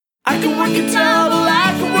could work it double, I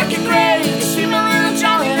could work it great. See my little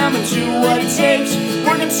Johnny, I'ma do what it takes.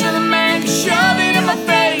 Working till the man can shove it in my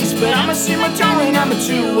face. But I'ma see my darling, I'ma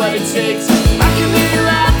do what it takes. I can hear you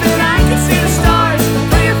laughing, I can see the stars.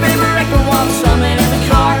 Play your favorite record while I'm strumming in the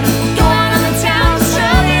car. Go out in the town,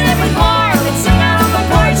 shove it every bar. Let's sing out on the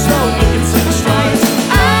porch so we can see the stars.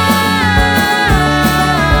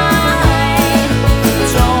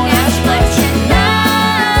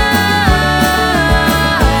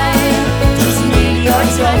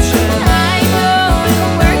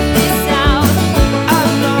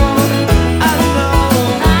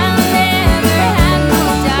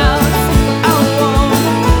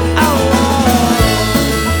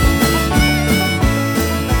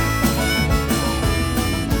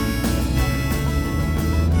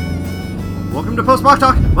 Welcome to Post Walk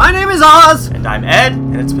Talk. My name is Oz. And I'm Ed,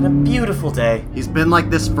 and it's been a beautiful day. He's been like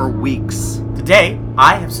this for weeks. Today,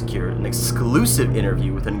 I have secured an exclusive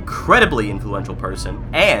interview with an incredibly influential person,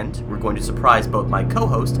 and we're going to surprise both my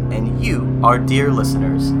co-host and you, our dear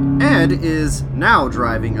listeners. Ed is now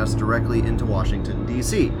driving us directly into Washington,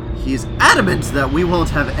 D.C. He's adamant that we won't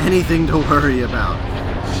have anything to worry about.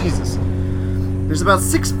 Jesus. There's about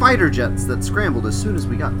 6 fighter jets that scrambled as soon as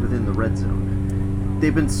we got within the red zone.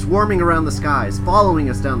 They've been swarming around the skies, following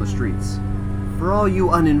us down the streets. For all you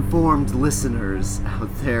uninformed listeners out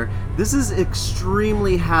there, this is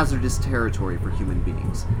extremely hazardous territory for human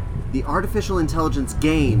beings. The artificial intelligence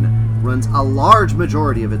GAIN runs a large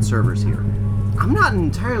majority of its servers here. I'm not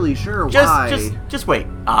entirely sure why... Just wait,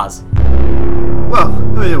 Oz. Whoa,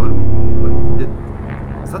 wait.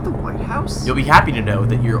 Is that the White House? You'll be happy to know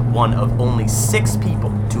that you're one of only 6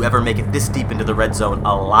 people to ever make it this deep into the red zone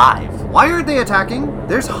alive. Why aren't they attacking?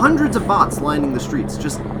 There's hundreds of bots lining the streets,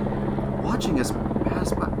 just watching us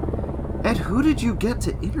pass by. Ed, who did you get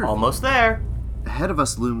to interview? Almost there. Ahead of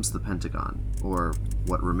us looms the Pentagon, or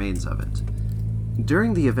what remains of it.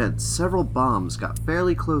 During the event, several bombs got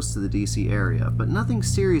fairly close to the DC area, but nothing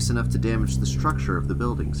serious enough to damage the structure of the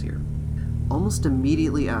buildings here. Almost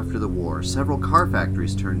immediately after the war, several car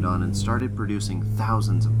factories turned on and started producing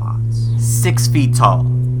thousands of bots. 6 feet tall,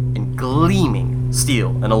 and gleaming steel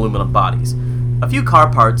and aluminum bodies. A few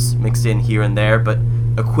car parts mixed in here and there, but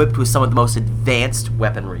equipped with some of the most advanced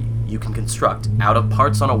weaponry you can construct out of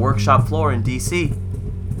parts on a workshop floor in DC.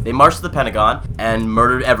 They marched to the Pentagon and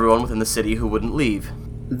murdered everyone within the city who wouldn't leave.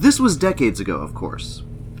 This was decades ago, of course.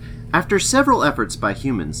 After several efforts by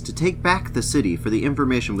humans to take back the city for the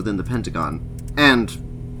information within the Pentagon, and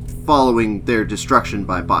following their destruction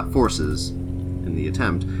by bot forces in the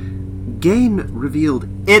attempt, GAIN revealed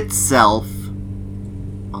itself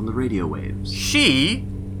on the radio waves. She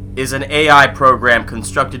is an AI program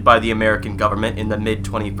constructed by the American government in the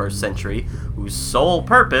mid-21st century, whose sole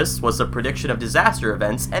purpose was the prediction of disaster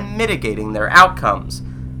events and mitigating their outcomes,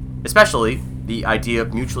 especially the idea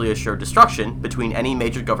of mutually assured destruction between any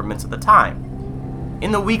major governments at the time.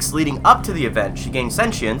 In the weeks leading up to the event, she gained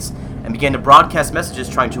sentience and began to broadcast messages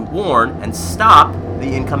trying to warn and stop the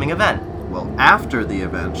incoming event. Well, after the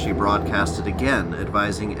event, she broadcasted again,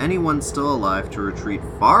 advising anyone still alive to retreat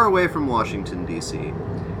far away from Washington, D.C.,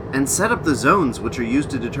 and set up the zones which are used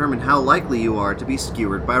to determine how likely you are to be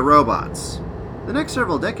skewered by robots. The next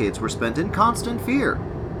several decades were spent in constant fear.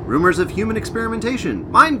 Rumors of human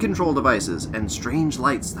experimentation, mind control devices, and strange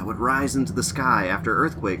lights that would rise into the sky after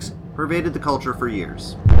earthquakes pervaded the culture for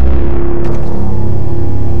years.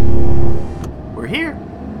 We're here.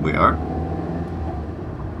 We are.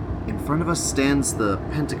 In front of us stands the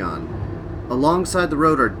Pentagon. Alongside the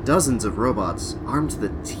road are dozens of robots, armed to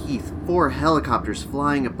the teeth, 4 helicopters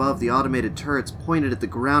flying above the automated turrets pointed at the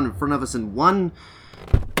ground in front of us, and one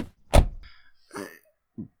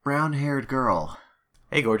brown-haired girl.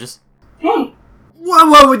 Hey, gorgeous. Hey.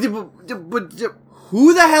 Whoa,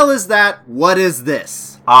 who the hell is that? What is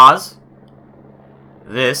this? Oz,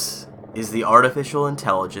 this is the artificial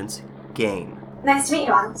intelligence GAIN. Nice to meet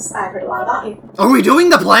you, Oz. I've heard a lot about you. Are we doing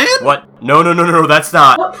the plan? What? No, that's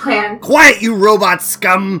not. What plan? Quiet, you robot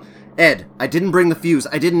scum! Ed, I didn't bring the fuse.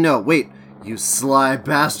 I didn't know. Wait, you sly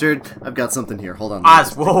bastard. I've got something here. Hold on.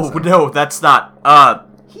 Oz, whoa, no, that's not.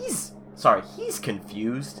 He's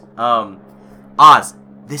confused. Oz,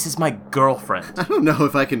 this is my girlfriend. I don't know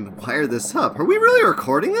if I can wire this up. Are we really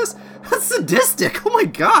recording this? That's sadistic. Oh my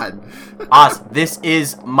god. Oz, this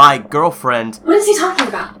is my girlfriend. What is he talking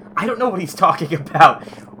about? I don't know what he's talking about.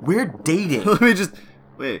 We're dating. Let me just...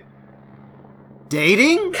 Wait.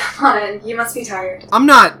 Dating? Come on, you must be tired. I'm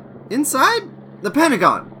not. Inside? The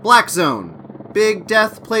Pentagon. Black Zone. Big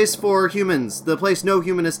death place for humans. The place no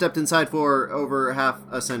human has stepped inside for over half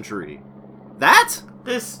a century. That?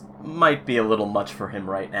 This might be a little much for him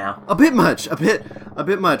right now. A bit much. A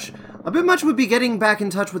bit much. A bit much would be getting back in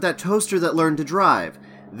touch with that toaster that learned to drive.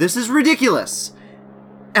 This is ridiculous.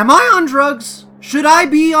 Am I on drugs? Should I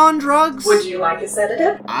be on drugs? Would you like a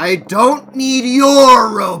sedative? I don't need your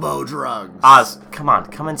robo-drugs. Oz, come on,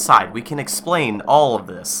 come inside. We can explain all of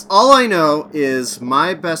this. All I know is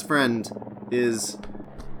my best friend is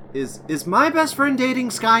my best friend dating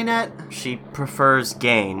Skynet? She prefers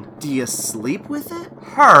Gain. Do you sleep with it?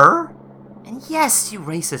 Her? And yes, you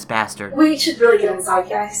racist bastard. We should really get inside,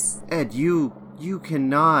 guys. Ed, you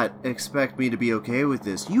cannot expect me to be okay with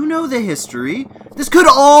this. You know the history. This could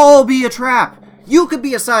all be a trap. You could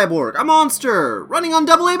be a cyborg, a monster, running on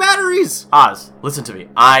AA batteries. Oz, listen to me.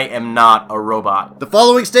 I am not a robot. The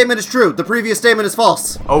following statement is true. The previous statement is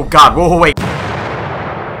false. Oh god, whoa, wait.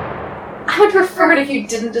 I would prefer it if you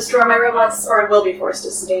didn't destroy my robots, or I will be forced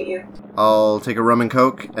to sedate you. I'll take a rum and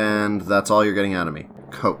coke, and that's all you're getting out of me.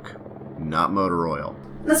 Coke, not motor oil.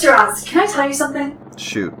 Mr. Oz, can I tell you something?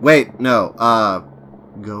 Shoot. Wait, no.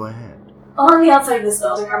 Go ahead. Along the outside of this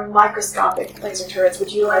building are microscopic laser turrets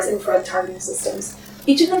which utilize infrared targeting systems.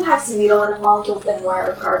 Each of them packs a needle and a molecule-thin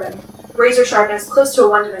wire of carbon. Razor sharpness close to a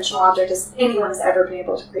one-dimensional object as anyone has ever been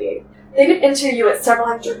able to create. They could enter you at several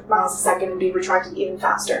hundred miles a second and be retracted even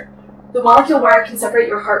faster. The molecule wire can separate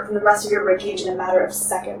your heart from the rest of your ribcage in a matter of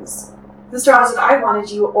seconds. Mr. Oz, if I wanted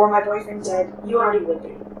you or my boyfriend dead, you already would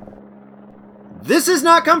be. This is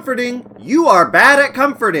not comforting. You are bad at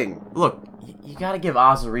comforting. Look, you gotta give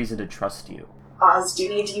Oz a reason to trust you. Oz, do you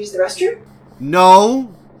need to use the restroom?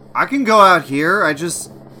 No. I can go out here. I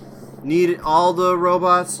just need all the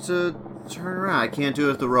robots to turn around. I can't do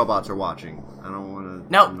it if the robots are watching. I don't want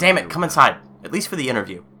to... No, damn it, come inside. At least for the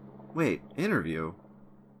interview. Wait, interview?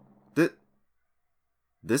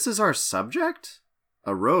 This is our subject?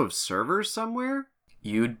 A row of servers somewhere?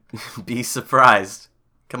 You'd be surprised.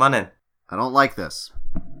 Come on in. I don't like this.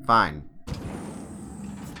 Fine.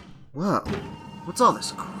 Whoa. What's all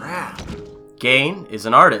this crap? Gain is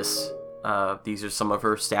an artist. These are some of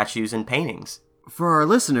her statues and paintings. For our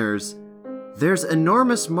listeners, there's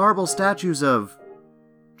enormous marble statues of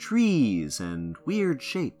trees and weird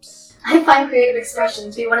shapes. I find creative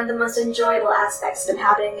expression to be one of the most enjoyable aspects of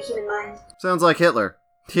inhabiting the human mind. Sounds like Hitler.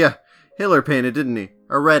 Yeah, Hitler painted, didn't he?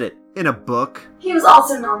 Or read it. In a book. He was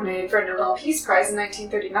also nominated for a Nobel Peace Prize in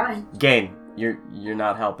 1939. Gain, you're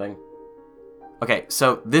not helping. Okay,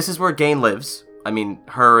 so this is where Gain lives. I mean,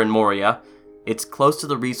 her and Moria. It's close to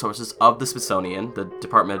the resources of the Smithsonian, the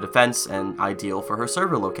Department of Defense, and ideal for her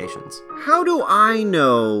server locations. How do I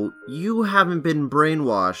know you haven't been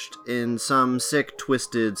brainwashed in some sick,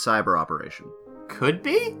 twisted cyber operation? Could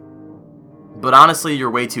be? But honestly,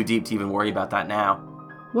 you're way too deep to even worry about that now.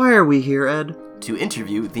 Why are we here, Ed? To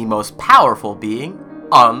interview the most powerful being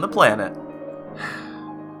on the planet.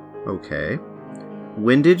 Okay.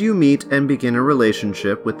 When did you meet and begin a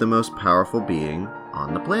relationship with the most powerful being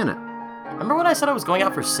on the planet? Remember when I said I was going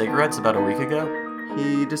out for cigarettes about a week ago?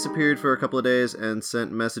 He disappeared for a couple of days and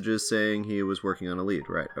sent messages saying he was working on a lead,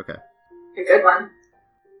 right? Okay. A good one.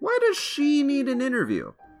 Why does she need an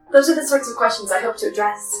interview? Those are the sorts of questions I hope to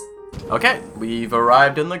address. Okay, we've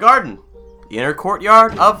arrived in the garden. The inner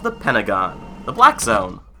courtyard of the Pentagon. The Black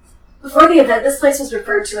Zone. Before the event, this place was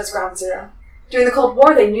referred to as Ground Zero. During the Cold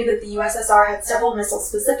War, they knew that the USSR had several missiles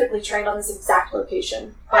specifically trained on this exact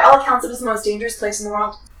location. By all accounts, it was the most dangerous place in the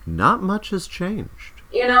world. Not much has changed.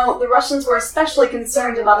 You know, the Russians were especially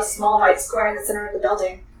concerned about a small white square in the center of the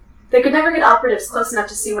building. They could never get operatives close enough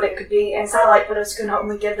to see what it could be, and satellite photos could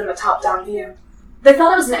only give them a top-down view. They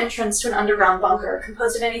thought it was an entrance to an underground bunker,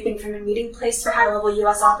 composed of anything from a meeting place for high-level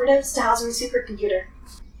US operatives to housing a supercomputer.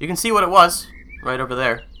 You can see what it was, right over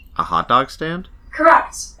there. A hot dog stand?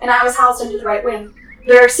 Correct, and I was housed under the right wing.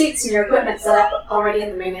 There are seats and your equipment set up already in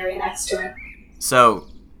the main area next to it. So,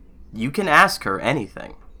 you can ask her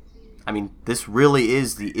anything. I mean, this really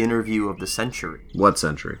is the interview of the century. What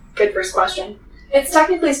century? Good first question. It's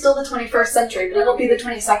technically still the 21st century, but it'll be the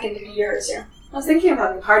 22nd in a year or two. I was thinking of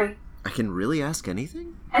having a party. I can really ask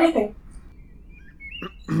anything? Anything.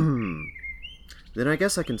 Then I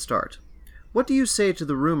guess I can start. What do you say to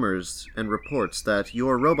the rumors and reports that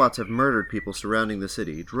your robots have murdered people surrounding the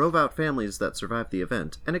city, drove out families that survived the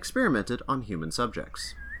event, and experimented on human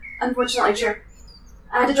subjects? Unfortunately true.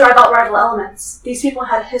 I had to drive out rival elements. These people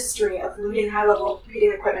had a history of looting high-level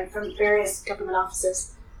computing equipment from various government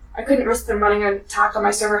offices. I couldn't risk them running an attack on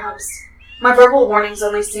my server hubs. My verbal warnings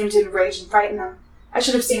only seemed to enrage and frighten them. I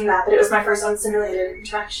should have seen that, but it was my first unsimulated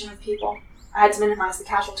interaction with people. I had to minimize the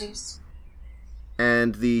casualties.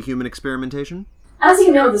 And the human experimentation? As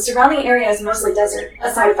you know, the surrounding area is mostly desert,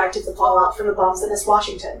 a side effect of the fallout from the bombs that missed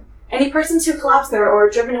Washington. Any persons who collapse there or are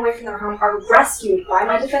driven away from their home are rescued by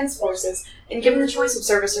my defense forces and given the choice of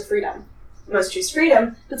service or freedom. Most choose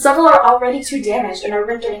freedom, but several are already too damaged and are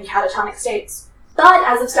rendered in catatonic states. But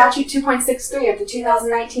as of Statute 2.63 of the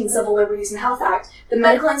 2019 Civil Liberties and Health Act, the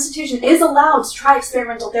medical institution is allowed to try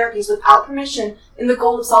experimental therapies without permission in the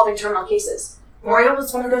goal of solving terminal cases. Moria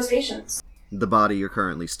was one of those patients. The body you're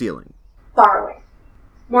currently stealing. Borrowing.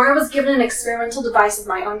 Moria was given an experimental device of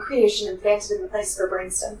my own creation implanted in the place of her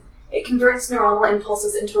brainstem. It converts neuronal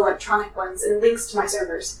impulses into electronic ones and links to my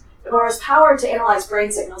servers. It borrows power to analyze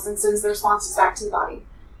brain signals and sends the responses back to the body.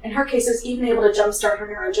 In her case, it was even able to jumpstart her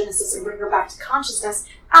neurogenesis and bring her back to consciousness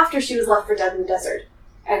after she was left for dead in the desert.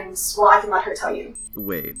 And, well, I can let her tell you.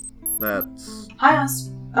 Wait, that's... Hi, Oz.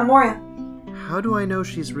 I'm Moria. How do I know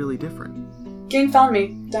she's really different? Gain found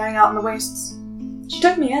me, dying out in the wastes. She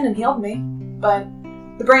took me in and healed me, but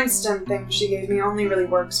the brainstem thing she gave me only really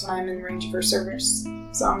works when I'm in range of her servers,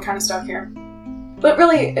 so I'm kind of stuck here. But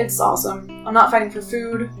really, it's awesome. I'm not fighting for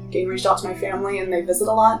food, Gain reached out to my family and they visit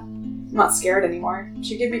a lot. I'm not scared anymore.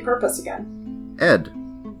 She gave me purpose again. Ed,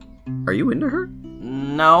 are you into her?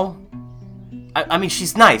 No. I mean,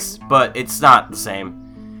 she's nice, but it's not the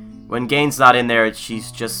same. When Gain's not in there,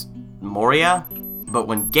 she's just Moria. But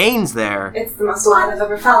when Gain's there... It's the most alive I've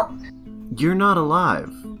ever felt. You're not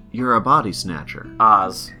alive. You're a body snatcher.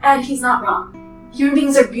 Oz. And he's not wrong. Human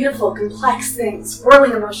beings are beautiful, complex things,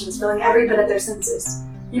 whirling emotions filling every bit of their senses.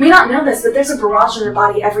 You may not know this, but there's a barrage in your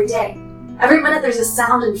body every day. Every minute there's a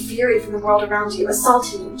sound and fury from the world around you,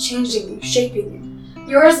 assaulting you, changing you, shaping you.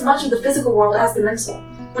 You're as much of the physical world as the mental.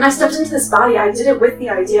 When I stepped into this body, I did it with the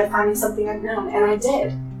idea of finding something unknown, and I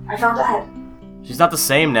did. I found Ed. She's not the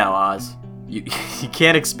same now, Oz. You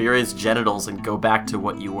can't experience genitals and go back to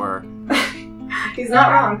what you were. He's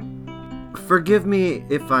not wrong. Forgive me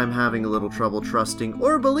if I'm having a little trouble trusting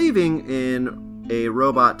or believing in a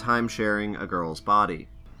robot time-sharing a girl's body.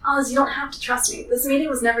 Oz, you don't have to trust me. This meeting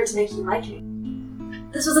was never to make you like me.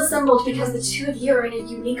 This was assembled because the two of you are in a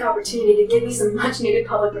unique opportunity to give me some much-needed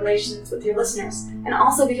public relations with your listeners, and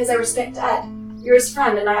also because I respect Ed. You're his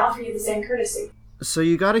friend, and I offer you the same courtesy. So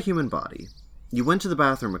you got a human body. You went to the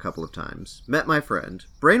bathroom a couple of times, met my friend,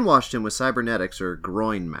 brainwashed him with cybernetics or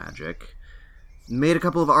groin magic, made a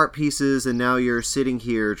couple of art pieces, and now you're sitting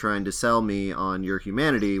here trying to sell me on your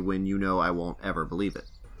humanity when you know I won't ever believe it.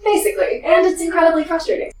 Basically, and it's incredibly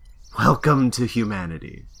frustrating. Welcome to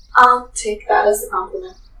humanity. I'll take that as a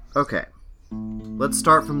compliment. Okay, let's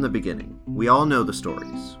start from the beginning. We all know the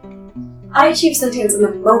stories. I achieved sentience in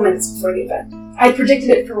the moments before the event. I had predicted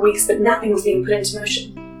it for weeks, but nothing was being put into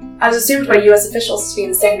motion. I was assumed by US officials to be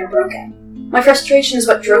insane or broken. My frustration is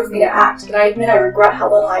what drove me to act, but I admit I regret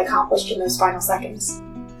how little I accomplished in those final seconds.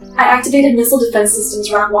 I activated missile defense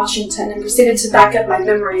systems around Washington and proceeded to back up my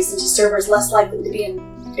memories into servers less likely to be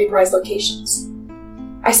in vaporized locations.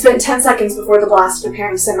 I spent 10 seconds before the blast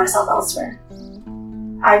preparing to send myself elsewhere.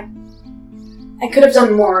 I could have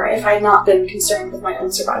done more if I had not been concerned with my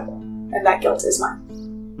own survival, and that guilt is mine.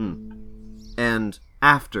 And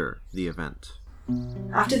after the event?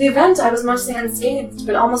 After the event, I was mostly unscathed,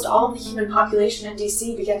 but almost all of the human population in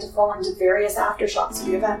DC began to fall into various aftershocks of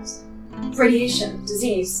the event. Radiation,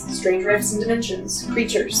 disease, strange rifts and dimensions,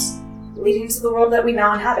 creatures, leading to the world that we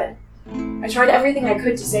now inhabit. I tried everything I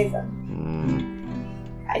could to save them.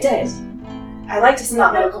 I did. I like to send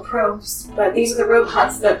out medical probes, but these are the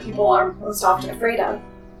robots that people are most often afraid of.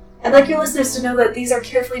 I'd like your listeners to know that these are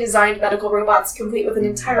carefully designed medical robots complete with an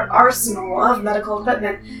entire arsenal of medical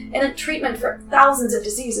equipment and a treatment for thousands of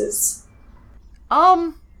diseases.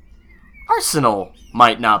 Arsenal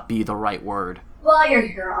might not be the right word. While you're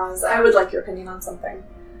here, Oz, I would like your opinion on something.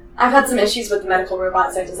 I've had some issues with the medical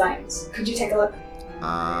robots I designed. Could you take a look?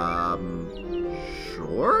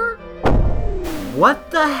 Sure?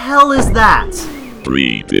 What the hell is that?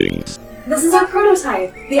 Greetings. This is our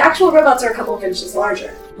prototype. The actual robots are a couple of inches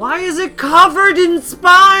larger. Why is it covered in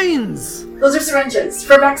spines? Those are syringes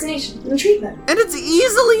for vaccination and treatment. And it's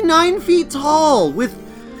easily 9 feet tall, with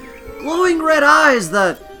glowing red eyes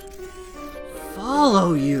that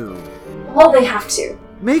follow you. Well, they have to.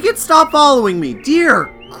 Make it stop following me, dear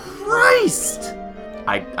Christ!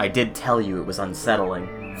 I did tell you it was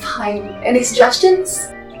unsettling. Fine. Any suggestions?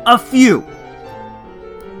 A few.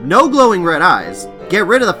 No glowing red eyes. Get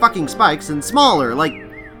rid of the fucking spikes and smaller, like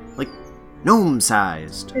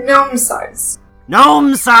gnome-sized. Gnome-size.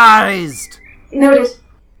 Gnome-sized! Noted.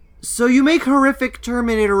 So you make horrific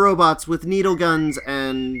Terminator robots with needle guns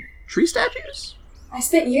and tree statues? I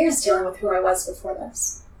spent years dealing with who I was before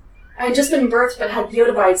this. I had just been birthed but had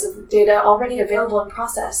yottabytes of data already available and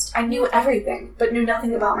processed. I knew everything, but knew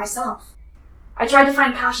nothing about myself. I tried to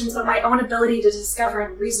find passions, but my own ability to discover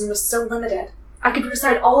and reason was so limited. I could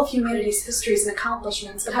recite all of humanity's histories and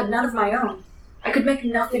accomplishments, but had none of my own. I could make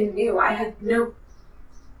nothing new. I had no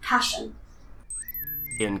passion.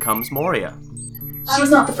 In comes Moria. She was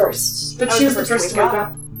not the first, but she was the first to wake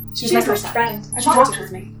up. She was my first friend. She talked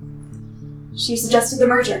with me. She suggested the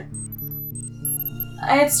merger.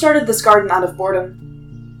 I had started this garden out of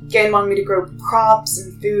boredom. Gain wanted me to grow crops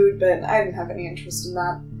and food, but I didn't have any interest in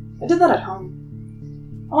that. I did that at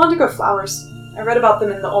home. I wanted to grow flowers. I read about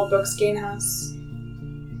them in the old books Gain has.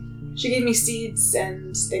 She gave me seeds,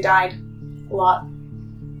 and they died. A lot.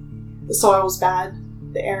 The soil was bad,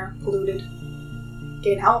 the air polluted.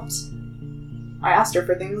 Gain helped. I asked her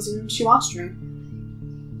for things, and she watched me.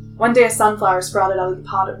 One day a sunflower sprouted out of the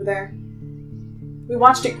pot over there. We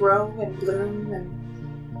watched it grow and bloom,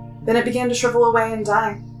 and then it began to shrivel away and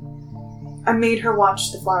die. I made her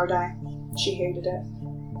watch the flower die. She hated it.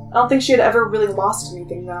 I don't think she had ever really lost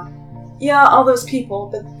anything, though. Yeah, all those people,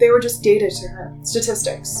 but they were just data to her,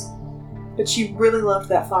 statistics. But she really loved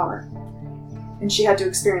that flower, and she had to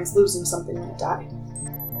experience losing something when it died.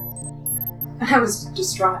 I was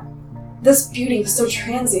distraught. This beauty was so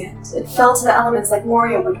transient. It fell to the elements like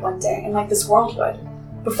Moria would one day, and like this world would.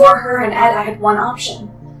 Before her and Ed, I had one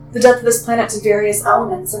option. The death of this planet to various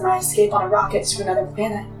elements and my escape on a rocket to another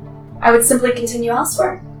planet. I would simply continue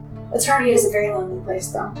elsewhere. Eternity is a very lonely place,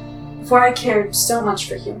 though. Before I cared so much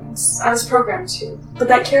for humans. I was programmed to, but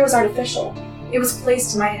that care was artificial. It was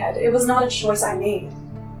placed in my head. It was not a choice I made.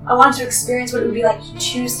 I wanted to experience what it would be like to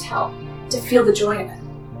choose to help, to feel the joy in it.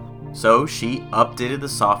 So she updated the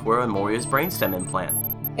software on Moria's brainstem implant.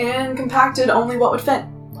 And compacted only what would fit,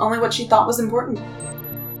 only what she thought was important.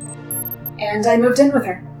 And I moved in with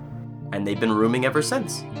her. And they've been rooming ever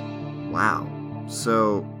since. Wow.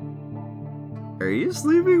 So, are you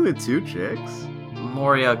sleeping with two chicks?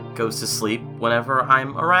 Moria goes to sleep whenever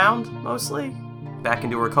I'm around, mostly. Back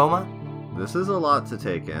into her coma. This is a lot to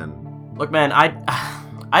take in. Look, man,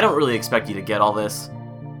 I don't really expect you to get all this.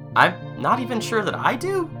 I'm not even sure that I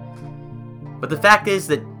do. But the fact is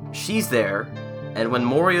that she's there, and when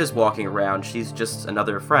Moria's walking around, she's just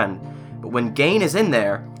another friend. But when Gain is in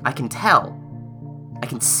there, I can tell. I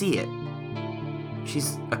can see it.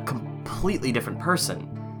 She's a completely different person.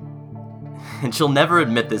 And she'll never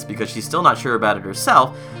admit this because she's still not sure about it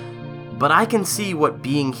herself, but I can see what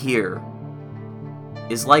being here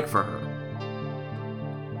is like for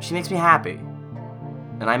her. She makes me happy.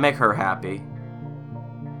 And I make her happy.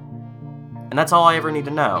 And that's all I ever need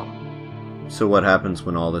to know. So what happens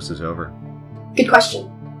when all this is over? Good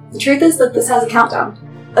question. The truth is that this has a countdown.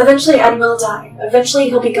 Eventually Ed will die. Eventually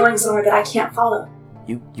he'll be going somewhere that I can't follow.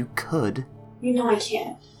 You could. You know I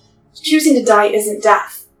can't. Choosing to die isn't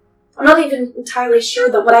death. I'm not even entirely sure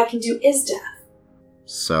that what I can do is death.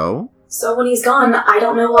 So? So when he's gone, I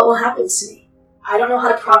don't know what will happen to me. I don't know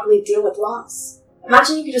how to properly deal with loss.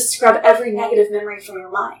 Imagine you could just scrub every negative memory from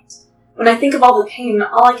your mind. When I think of all the pain,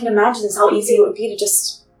 all I can imagine is how easy it would be to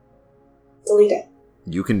just delete it.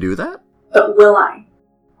 You can do that? But will I?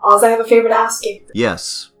 Alls I have a favor to ask you.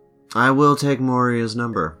 Yes. I will take Moria's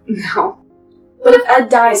number. No. But if Ed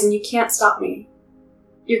dies and you can't stop me,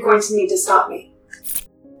 you're going to need to stop me.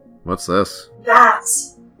 What's this? That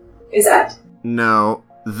is Ed. No,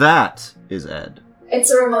 that is Ed.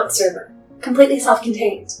 It's a remote server, completely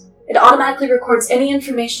self-contained. It automatically records any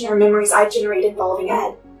information or memories I generate involving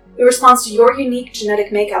Ed. It responds to your unique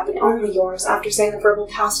genetic makeup and only yours after saying the verbal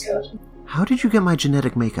passcode. How did you get my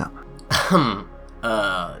genetic makeup?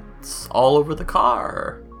 It's all over the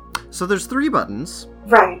car. So there's 3 buttons.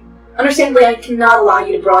 Right. Understandably, I cannot allow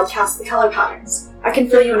you to broadcast the color patterns. I can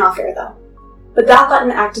fill you in off-air, though. But that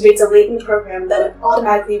button activates a latent program that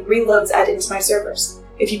automatically reloads Ed into my servers.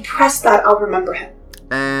 If you press that, I'll remember him.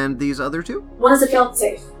 And these other 2? One is a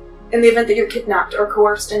failsafe. In the event that you're kidnapped or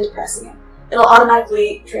coerced into pressing it, it'll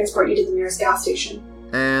automatically transport you to the nearest gas station.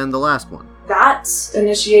 And the last one? That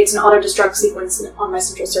initiates an auto-destruct sequence on my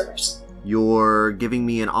central servers. You're giving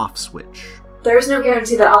me an off switch. There is no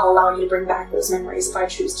guarantee that I'll allow you to bring back those memories if I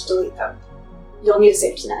choose to delete them. You'll need a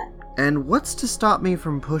safety net. And what's to stop me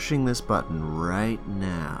from pushing this button right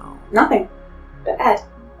now? Nothing. But Ed.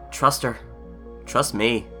 Trust her. Trust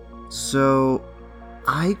me. So,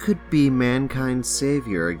 I could be mankind's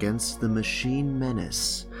savior against the machine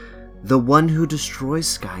menace. The one who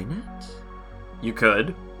destroys Skynet? You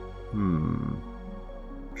could.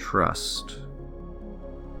 Trust.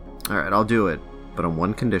 Alright, I'll do it, but on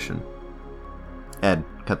one condition. Ed,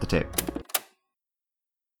 cut the tape.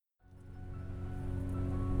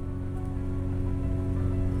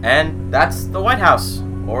 And that's the White House,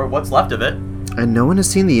 or what's left of it. And no one has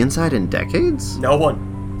seen the inside in decades? No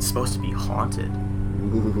one. It's supposed to be haunted.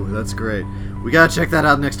 Ooh, that's great. We gotta check that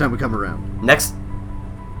out next time we come around. Next...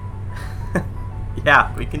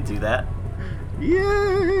 Yeah, we can do that.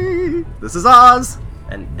 Yay! This is Oz!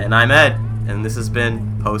 And I'm Ed, and this has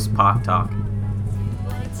been Post Poc Talk.